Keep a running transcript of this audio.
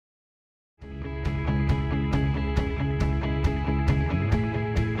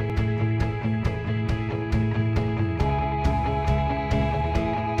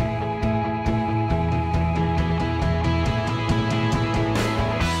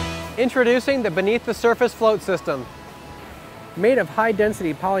Introducing the Beneath the Surface Float System. Made of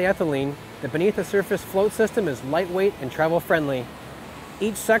high-density polyethylene, the Beneath the Surface Float System is lightweight and travel-friendly.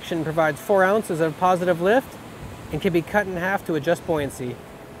 Each section provides 4 ounces of positive lift and can be cut in half to adjust buoyancy.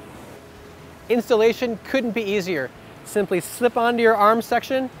 Installation couldn't be easier. Simply slip onto your arm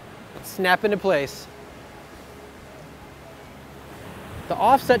section, snap into place. The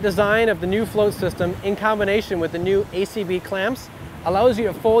offset design of the new float system, in combination with the new ACB clamps, allows you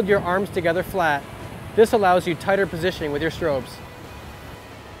to fold your arms together flat. This allows you tighter positioning with your strobes.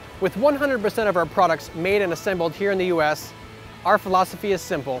 With 100% of our products made and assembled here in the US, our philosophy is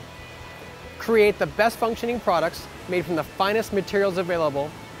simple. Create the best functioning products made from the finest materials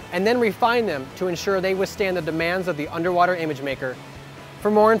available, and then refine them to ensure they withstand the demands of the underwater image maker. For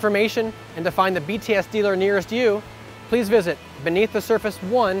more information and to find the BTS dealer nearest you, please visit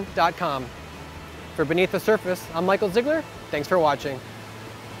beneaththesurface1.com. For Beneath the Surface, I'm Michael Ziegler. Thanks for watching.